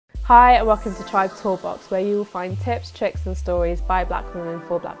Hi and welcome to TRiBE's Toolbox, where you will find tips, tricks and stories by black women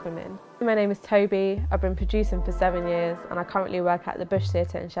for black women. My name is Tobi, I've been producing for 7 years and I currently work at the Bush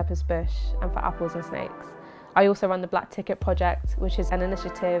Theatre in Shepherd's Bush and for Apples and Snakes. I also run the Black Ticket Project, which is an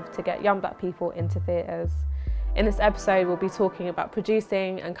initiative to get young black people into theatres. In this episode we'll be talking about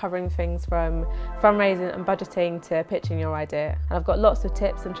producing and covering things from fundraising and budgeting to pitching your idea. And I've got lots of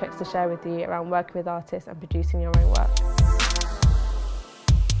tips and tricks to share with you around working with artists and producing your own work.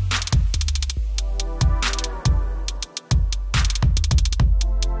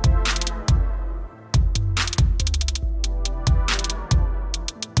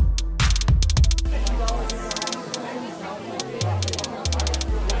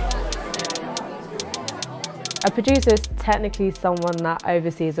 A producer is technically someone that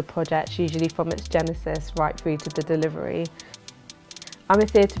oversees a project, usually from its genesis right through to the delivery. I'm a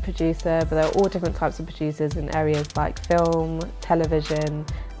theatre producer, but there are all different types of producers in areas like film, television,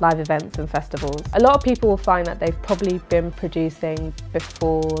 live events and festivals. A lot of people will find that they've probably been producing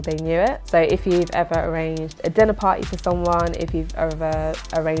before they knew it. So if you've ever arranged a dinner party for someone, if you've ever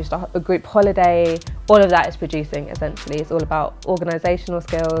arranged a group holiday, all of that is producing essentially. It's all about organisational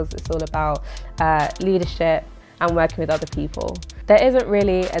skills, it's all about leadership and working with other people. There isn't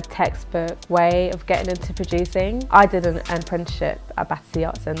really a textbook way of getting into producing. I did an apprenticeship at Battersea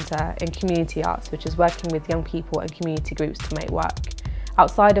Arts Centre in community arts, which is working with young people and community groups to make work.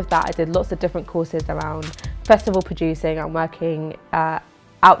 Outside of that, I did lots of different courses around festival producing and working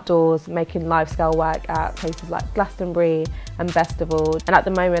outdoors, making live scale work at places like Glastonbury and Festival. And at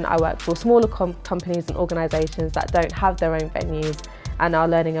the moment I work for smaller companies and organisations that don't have their own venues and are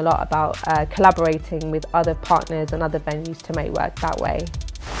learning a lot about collaborating with other partners and other venues to make work that way.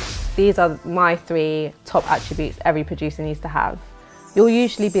 These are my 3 top attributes every producer needs to have. You'll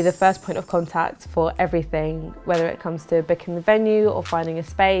usually be the first point of contact for everything, whether it comes to booking the venue or finding a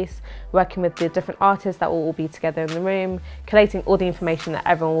space, working with the different artists that will all be together in the room, collating all the information that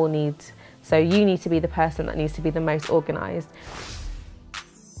everyone will need. So you need to be the person that needs to be the most organised.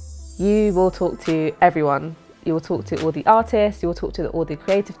 You will talk to everyone. You will talk to all the artists, you will talk to all the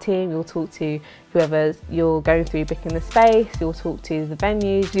creative team, you'll talk to whoever you're going through booking the space, you'll talk to the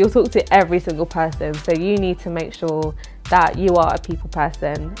venues, you'll talk to every single person. So you need to make sure that you are a people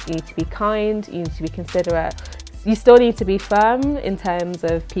person. You need to be kind, you need to be considerate. You still need to be firm in terms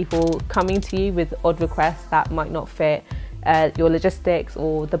of people coming to you with odd requests that might not fit your logistics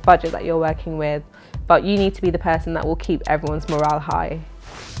or the budget that you're working with, but you need to be the person that will keep everyone's morale high.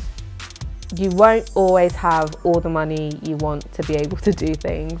 You won't always have all the money you want to be able to do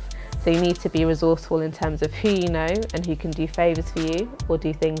things, so you need to be resourceful in terms of who you know and who can do favours for you or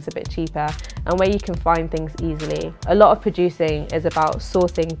do things a bit cheaper and where you can find things easily. A lot of producing is about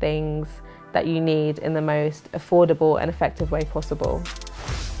sourcing things that you need in the most affordable and effective way possible.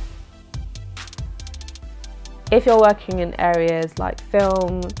 If you're working in areas like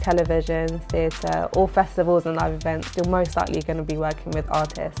film, television, theatre or festivals and live events, you're most likely going to be working with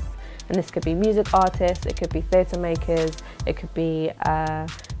artists. And this could be music artists, it could be theatre makers, it could be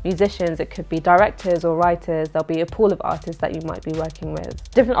musicians, it could be directors or writers. There'll be a pool of artists that you might be working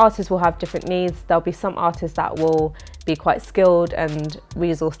with. Different artists will have different needs. There'll be some artists that will be quite skilled and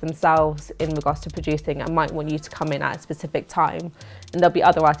resource themselves in regards to producing and might want you to come in at a specific time. And there'll be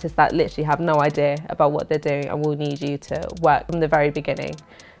other artists that literally have no idea about what they're doing and will need you to work from the very beginning.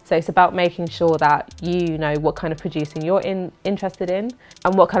 So it's about making sure that you know what kind of producing you're interested in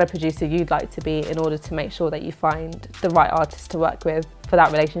and what kind of producer you'd like to be in order to make sure that you find the right artist to work with for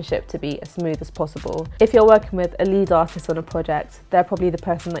that relationship to be as smooth as possible. If you're working with a lead artist on a project, they're probably the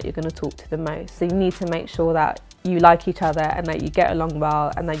person that you're going to talk to the most. So you need to make sure that you like each other and that you get along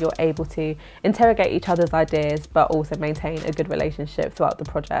well and that you're able to interrogate each other's ideas but also maintain a good relationship throughout the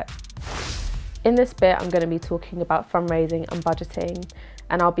project. In this bit I'm going to be talking about fundraising and budgeting,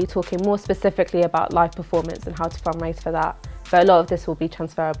 and I'll be talking more specifically about live performance and how to fundraise for that, but a lot of this will be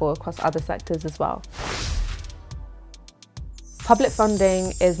transferable across other sectors as well. Public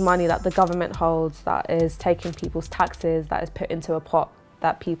funding is money that the government holds that is taking people's taxes, that is put into a pot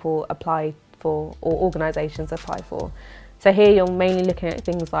that people apply for or organisations apply for. So here you're mainly looking at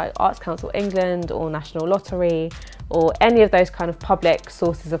things like Arts Council England or National Lottery or any of those kind of public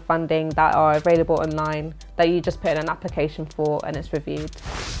sources of funding that are available online that you just put in an application for and it's reviewed.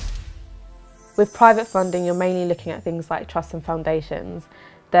 With private funding, you're mainly looking at things like trusts and foundations.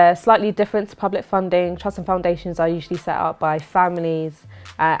 They're slightly different to public funding. Trusts and foundations are usually set up by families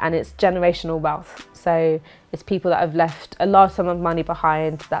and it's generational wealth. So it's people that have left a large sum of money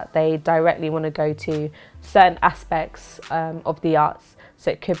behind that they directly want to go to certain aspects of the arts. So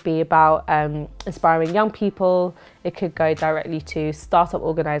it could be about inspiring young people, it could go directly to startup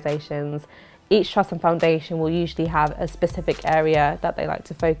organisations. Each trust and foundation will usually have a specific area that they like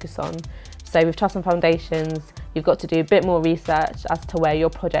to focus on. So with trust and foundations, you've got to do a bit more research as to where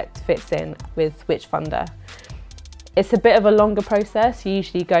your project fits in with which funder. It's a bit of a longer process. You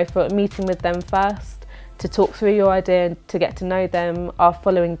usually go for a meeting with them first to talk through your idea and to get to know them.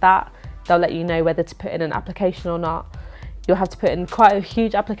 Following that, they'll let you know whether to put in an application or not. You'll have to put in quite a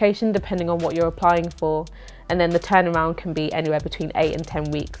huge application depending on what you're applying for, and then the turnaround can be anywhere between 8 and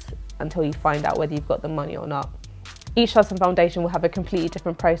 10 weeks until you find out whether you've got the money or not. Each trust and foundation will have a completely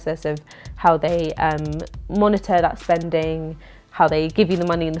different process of how they monitor that spending, how they give you the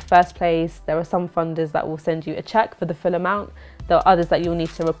money in the first place. There are some funders that will send you a cheque for the full amount. There are others that you'll need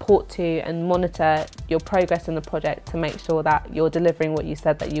to report to and monitor your progress in the project to make sure that you're delivering what you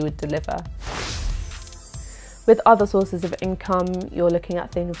said that you would deliver. With other sources of income, you're looking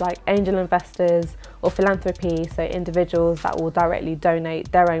at things like angel investors or philanthropy, so individuals that will directly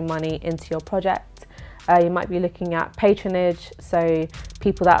donate their own money into your project. You might be looking at patronage, so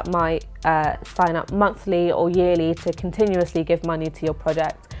people that might sign up monthly or yearly to continuously give money to your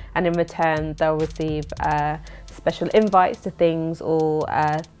project, and in return they'll receive special invites to things or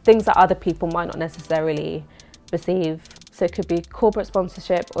things that other people might not necessarily receive. So it could be corporate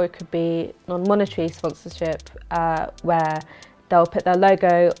sponsorship or it could be non-monetary sponsorship where they'll put their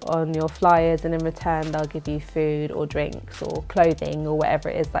logo on your flyers and in return they'll give you food or drinks or clothing or whatever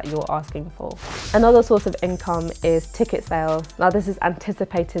it is that you're asking for. Another source of income is ticket sales. Now this is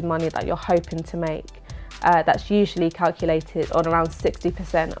anticipated money that you're hoping to make. That's usually calculated on around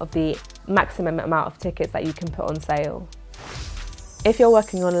 60% of the maximum amount of tickets that you can put on sale. If you're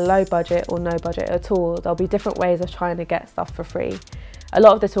working on a low budget or no budget at all, there'll be different ways of trying to get stuff for free. A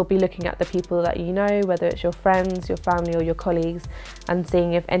lot of this will be looking at the people that you know, whether it's your friends, your family or your colleagues, and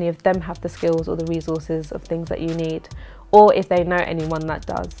seeing if any of them have the skills or the resources of things that you need, or if they know anyone that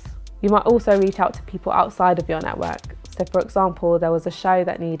does. You might also reach out to people outside of your network. So for example, there was a show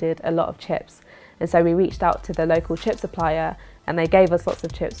that needed a lot of chips, and so we reached out to the local chip supplier and they gave us lots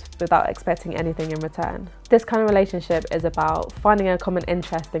of chips without expecting anything in return. This kind of relationship is about finding a common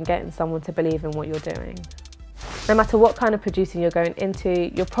interest and getting someone to believe in what you're doing. No matter what kind of producing you're going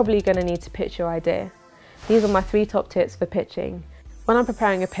into, you're probably going to need to pitch your idea. These are my 3 top tips for pitching. When I'm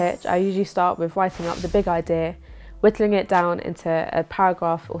preparing a pitch, I usually start with writing up the big idea, whittling it down into a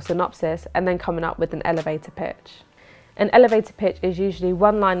paragraph or synopsis, and then coming up with an elevator pitch. An elevator pitch is usually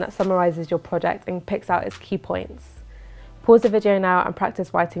one line that summarises your project and picks out its key points. Pause the video now and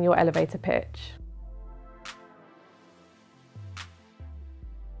practice writing your elevator pitch.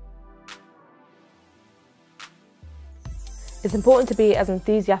 It's important to be as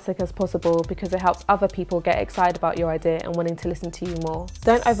enthusiastic as possible because it helps other people get excited about your idea and wanting to listen to you more.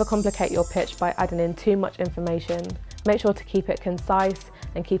 Don't overcomplicate your pitch by adding in too much information. Make sure to keep it concise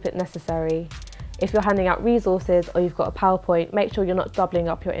and keep it necessary. If you're handing out resources or you've got a PowerPoint, make sure you're not doubling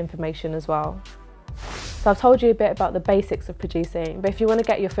up your information as well. So I've told you a bit about the basics of producing, but if you want to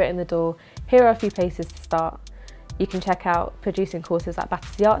get your foot in the door, here are a few places to start. You can check out producing courses at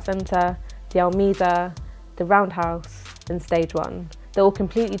Battersea Arts Centre, the Almeida, the Roundhouse and Stage 1. They're all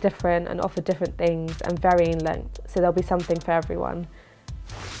completely different and offer different things and vary in length, so there'll be something for everyone.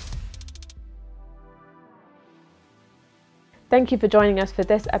 Thank you for joining us for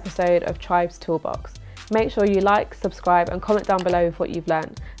this episode of TRiBE's Toolbox. Make sure you like, subscribe and comment down below with what you've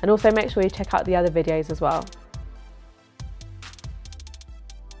learned, and also make sure you check out the other videos as well.